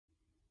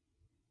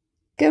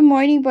Good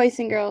morning, boys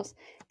and girls.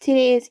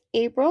 Today is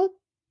April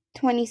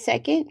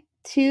 22nd,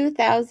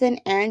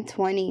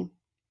 2020.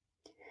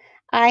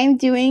 I'm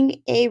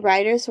doing a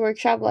writer's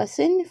workshop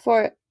lesson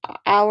for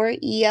our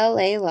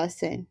ELA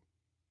lesson.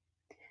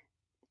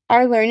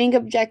 Our learning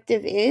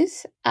objective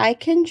is I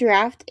can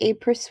draft a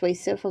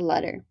persuasive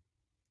letter.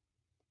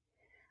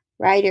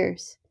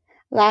 Writers,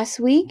 last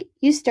week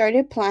you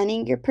started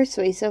planning your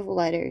persuasive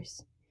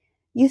letters.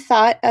 You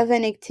thought of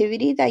an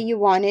activity that you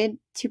wanted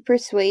to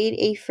persuade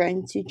a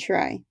friend to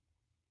try.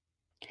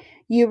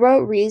 You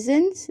wrote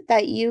reasons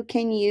that you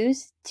can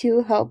use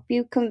to help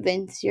you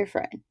convince your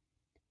friend.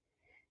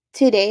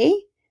 Today,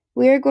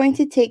 we are going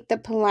to take the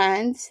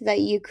plans that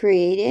you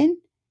created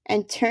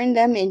and turn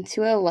them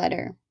into a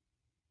letter.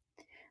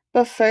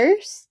 But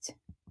first,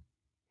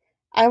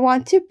 I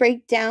want to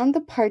break down the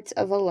parts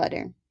of a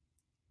letter.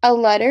 A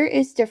letter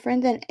is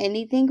different than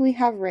anything we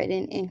have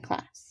written in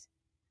class.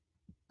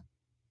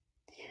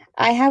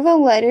 I have a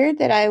letter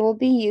that I will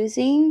be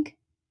using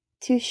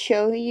to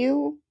show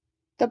you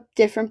the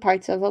different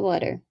parts of a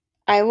letter.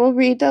 I will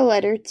read the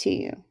letter to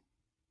you.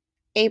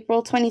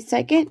 April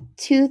 22nd,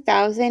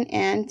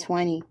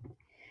 2020.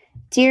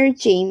 Dear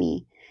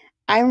Jamie,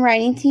 I'm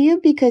writing to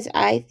you because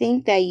I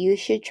think that you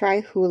should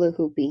try hula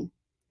hooping.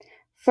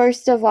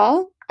 First of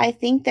all, I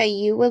think that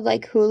you would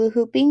like hula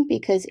hooping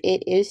because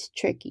it is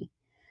tricky.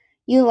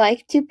 You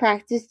like to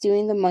practice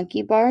doing the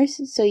monkey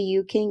bars so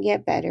you can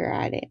get better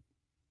at it.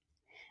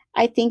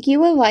 I think you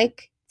would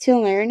like to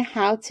learn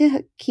how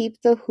to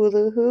keep the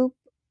hula hoop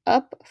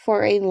up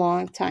for a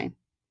long time.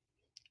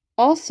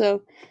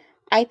 Also,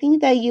 I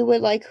think that you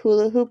would like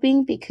hula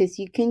hooping because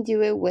you can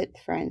do it with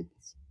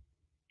friends.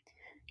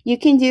 You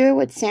can do it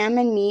with Sam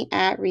and me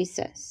at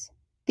recess.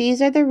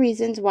 These are the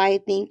reasons why I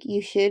think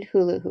you should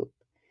hula hoop.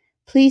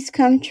 Please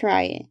come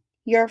try it.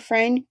 Your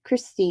friend,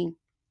 Christine.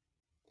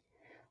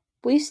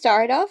 We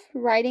start off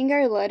writing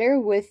our letter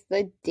with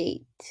the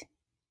date.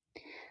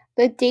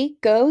 The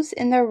date goes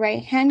in the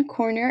right-hand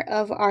corner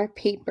of our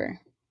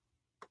paper.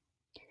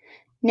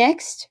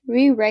 Next,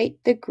 we write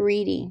the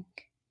greeting.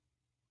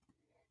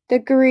 The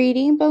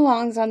greeting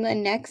belongs on the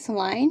next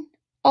line,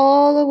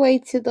 all the way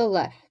to the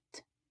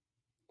left.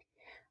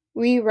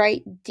 We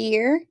write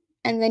dear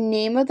and the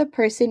name of the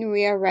person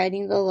we are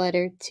writing the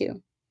letter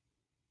to.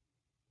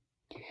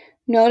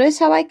 Notice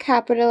how I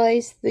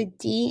capitalize the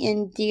D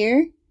in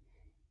dear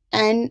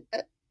and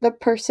the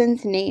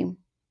person's name.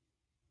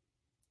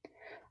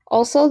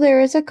 Also,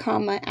 there is a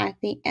comma at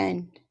the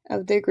end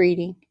of the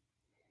greeting.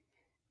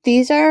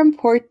 These are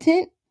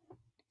important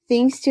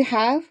things to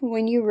have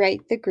when you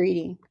write the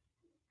greeting.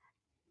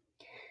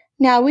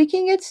 Now we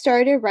can get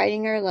started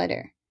writing our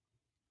letter.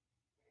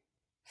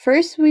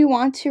 First, we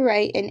want to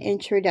write an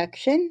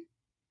introduction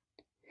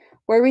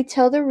where we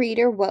tell the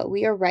reader what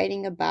we are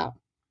writing about.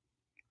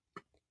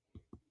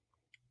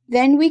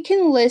 Then we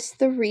can list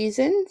the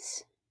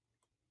reasons.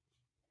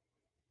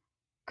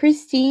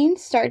 Christine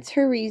starts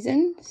her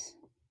reasons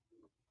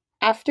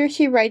after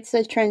she writes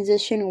the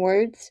transition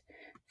words,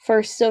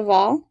 first of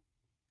all.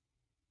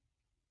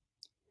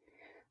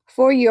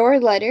 For your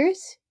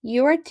letters,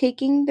 you are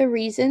taking the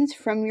reasons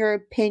from your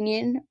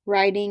opinion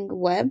writing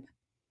web.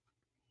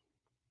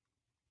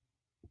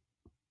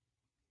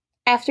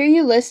 After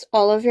you list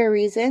all of your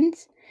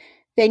reasons,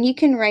 then you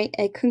can write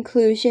a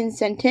conclusion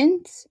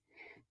sentence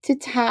to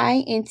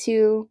tie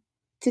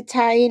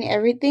in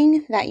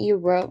everything that you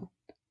wrote.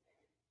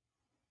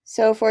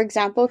 So, for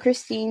example,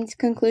 Christine's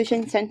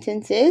conclusion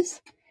sentence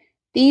is,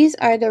 these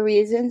are the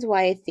reasons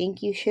why I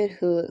think you should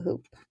hula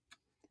hoop.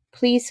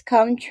 Please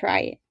come try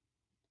it.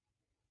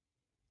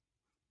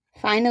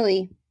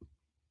 Finally,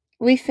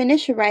 we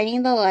finish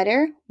writing the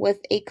letter with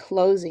a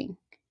closing.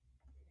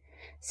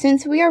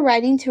 Since we are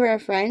writing to our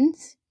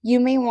friends, you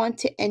may want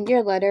to end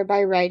your letter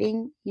by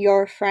writing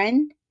your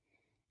friend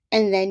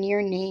and then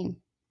your name.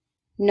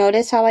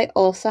 Notice how I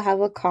also have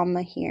a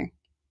comma here.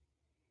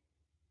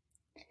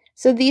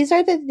 So these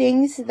are the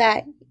things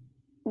that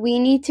we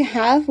need to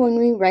have when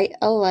we write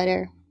a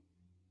letter.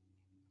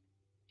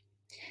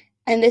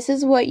 And this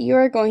is what you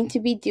are going to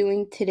be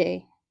doing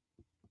today.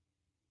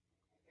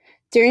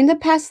 During the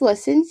past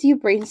lessons, you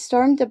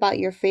brainstormed about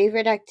your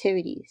favorite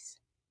activities.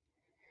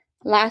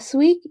 Last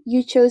week,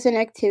 you chose an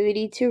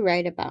activity to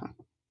write about.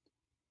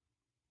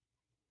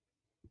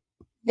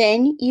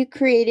 Then you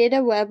created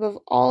a web of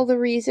all the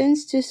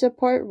reasons to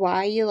support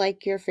why you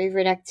like your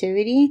favorite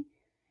activity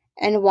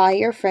and why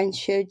your friends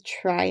should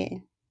try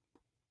it.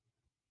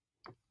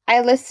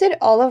 I listed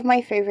all of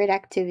my favorite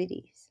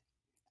activities.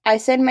 I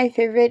said my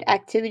favorite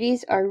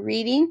activities are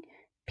reading,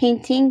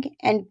 painting,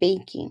 and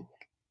baking.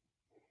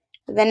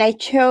 Then I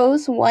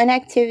chose one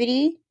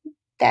activity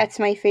that's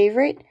my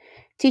favorite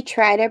to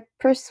try to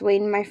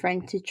persuade my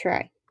friend to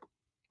try.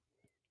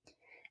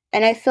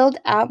 And I filled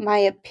out my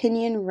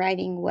opinion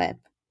writing web.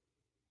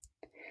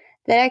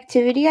 The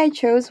activity I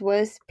chose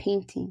was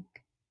painting.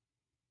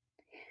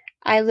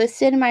 I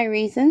listed my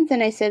reasons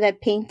and I said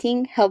that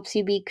painting helps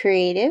you be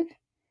creative.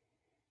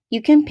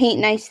 You can paint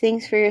nice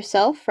things for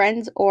yourself,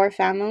 friends, or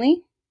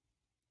family.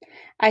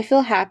 I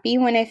feel happy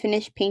when I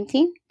finish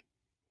painting.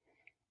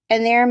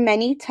 and there are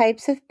many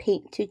types of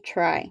paint to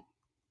try.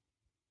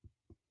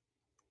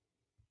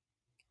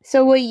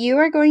 So what you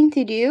are going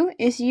to do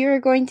is you are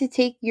going to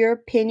take your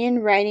opinion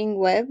writing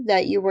web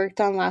that you worked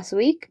on last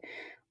week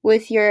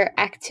with your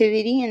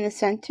activity in the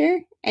center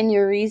and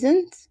your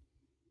reasons,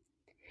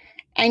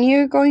 and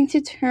you're going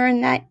to turn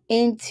that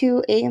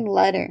into a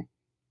letter.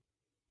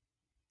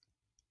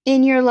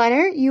 In your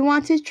letter, you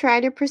want to try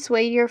to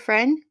persuade your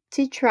friend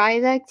to try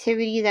the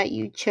activity that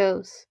you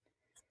chose.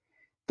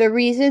 The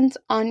reasons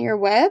on your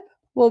web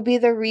will be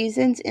the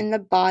reasons in the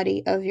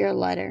body of your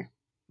letter.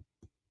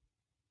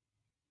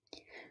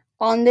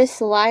 On this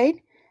slide,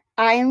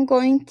 I am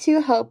going to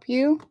help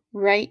you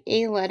write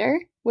a letter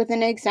with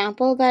an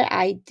example that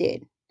I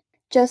did.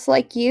 Just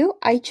like you,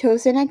 I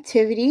chose an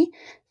activity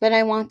that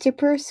I want to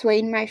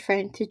persuade my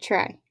friend to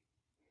try.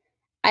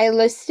 I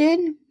listed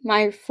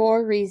my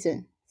 4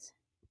 reasons,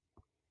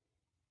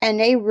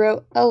 and I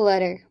wrote a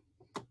letter.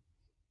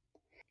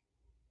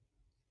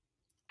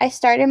 I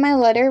started my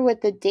letter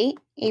with the date,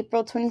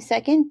 April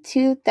 22nd,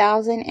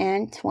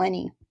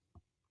 2020.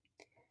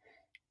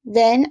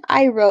 Then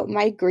I wrote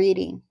my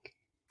greeting.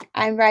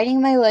 I'm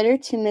writing my letter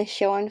to Miss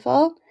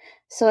Schoenfeld,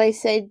 so I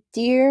said,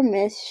 "Dear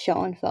Miss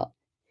Schoenfeld."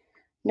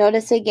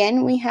 Notice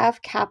again we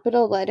have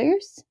capital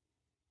letters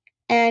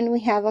and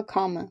we have a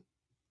comma.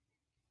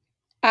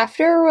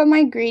 After I wrote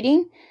my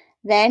greeting,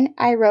 then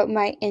I wrote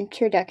my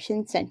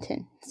introduction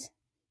sentence.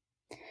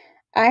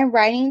 I'm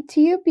writing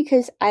to you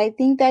because I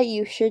think that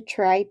you should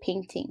try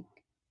painting.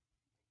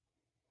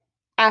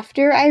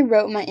 After I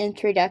wrote my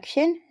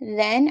introduction,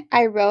 then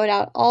I wrote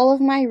out all of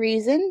my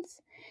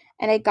reasons,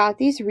 and I got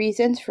these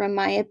reasons from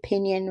my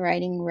opinion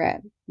writing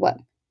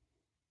web.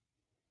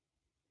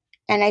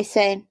 And I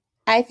said,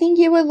 I think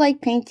you would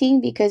like painting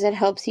because it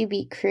helps you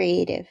be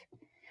creative.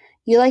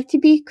 You like to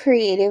be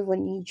creative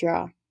when you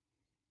draw.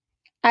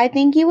 I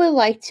think you would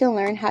like to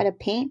learn how to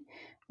paint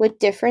with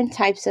different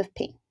types of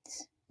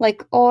paints,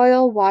 like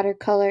oil,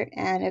 watercolor,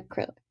 and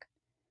acrylic.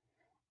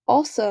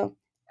 Also,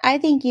 I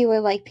think you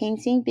would like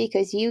painting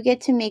because you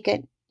get to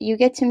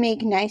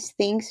make nice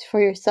things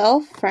for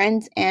yourself,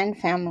 friends, and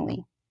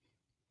family.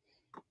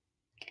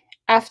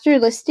 After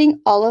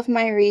listing all of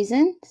my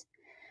reasons,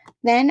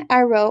 then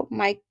I wrote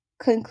my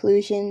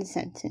conclusion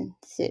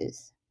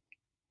sentences.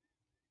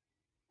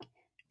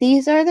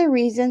 These are the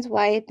reasons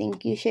why I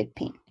think you should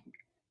paint.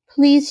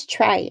 Please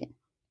try it.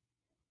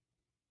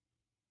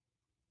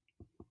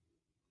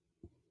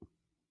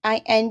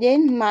 I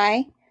ended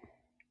my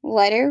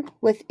letter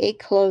with a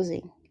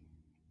closing,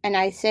 and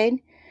I said,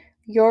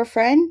 "Your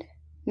friend,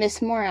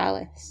 Miss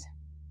Morales."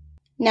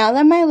 Now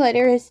that my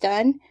letter is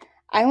done,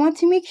 I want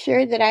to make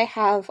sure that I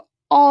have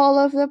all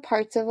of the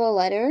parts of a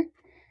letter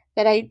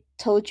that I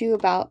told you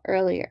about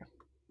earlier.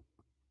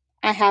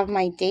 I have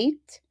my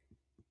date,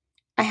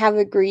 I have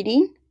a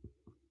greeting,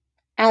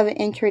 I have an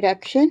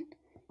introduction,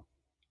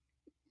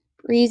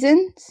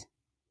 reasons,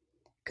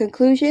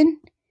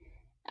 conclusion,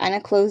 and a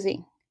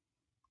closing.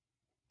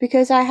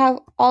 Because I have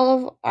all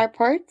of our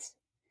parts,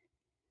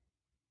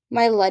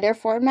 my letter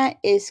format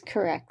is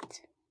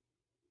correct.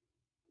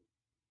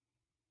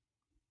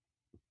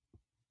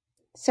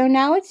 So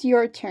now it's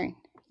your turn.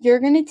 You're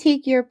going to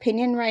take your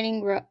opinion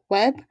writing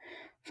web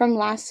from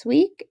last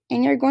week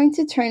and you're going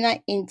to turn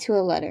that into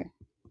a letter.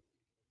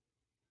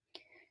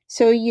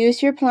 So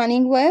use your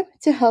planning web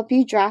to help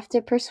you draft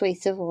a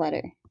persuasive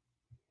letter.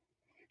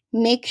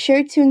 Make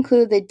sure to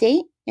include the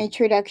date,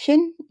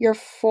 introduction, your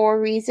 4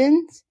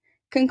 reasons,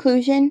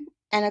 conclusion,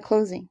 and a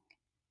closing.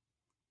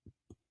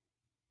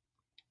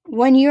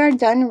 When you are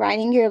done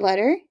writing your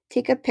letter,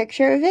 take a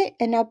picture of it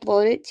and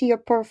upload it to your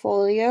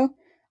portfolio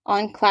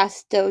on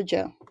Class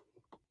Dojo.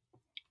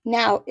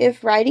 Now,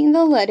 if writing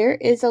the letter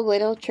is a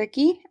little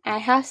tricky, I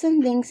have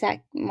some things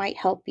that might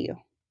help you.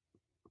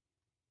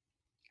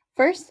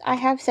 First, I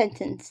have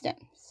sentence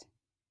stems.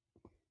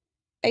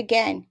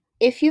 Again,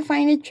 if you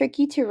find it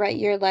tricky to write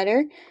your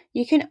letter,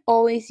 you can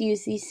always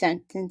use these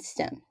sentence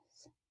stems.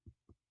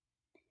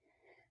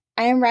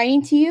 I am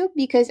writing to you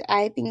because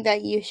I think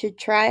that you should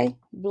try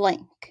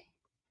blank.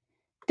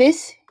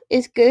 This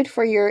is good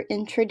for your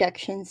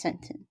introduction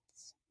sentence.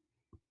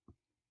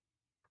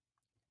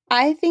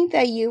 I think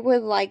that you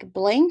would like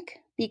blank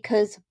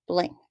because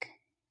blank.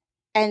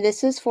 And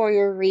this is for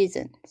your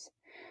reasons.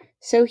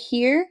 So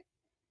here,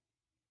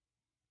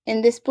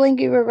 in this blank,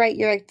 you would write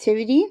your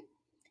activity.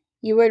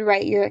 You would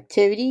write your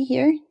activity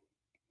here.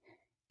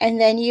 And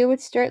then you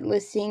would start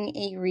listing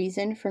a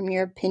reason from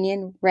your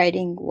opinion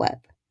writing web.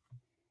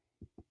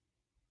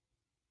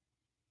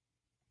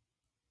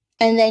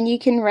 And then you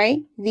can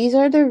write, these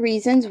are the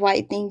reasons why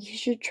I think you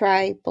should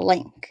try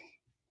blank.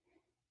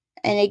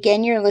 And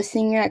again, you're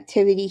listing your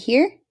activity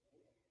here.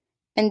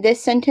 And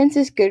this sentence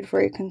is good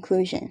for your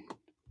conclusion.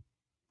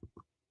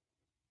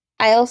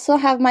 I also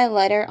have my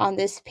letter on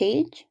this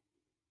page.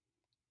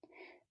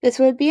 This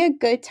would be a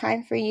good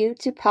time for you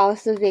to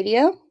pause the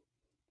video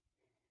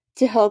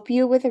to help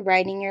you with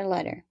writing your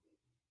letter.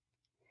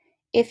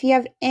 If you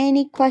have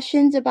any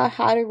questions about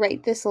how to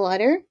write this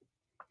letter,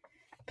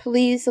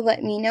 please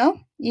let me know.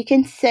 You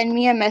can send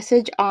me a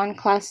message on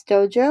Class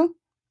Dojo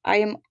I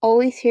am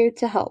always here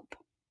to help.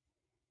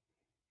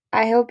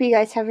 I hope you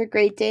guys have a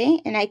great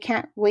day, and I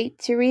can't wait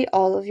to read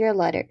all of your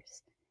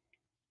letters.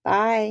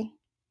 Bye.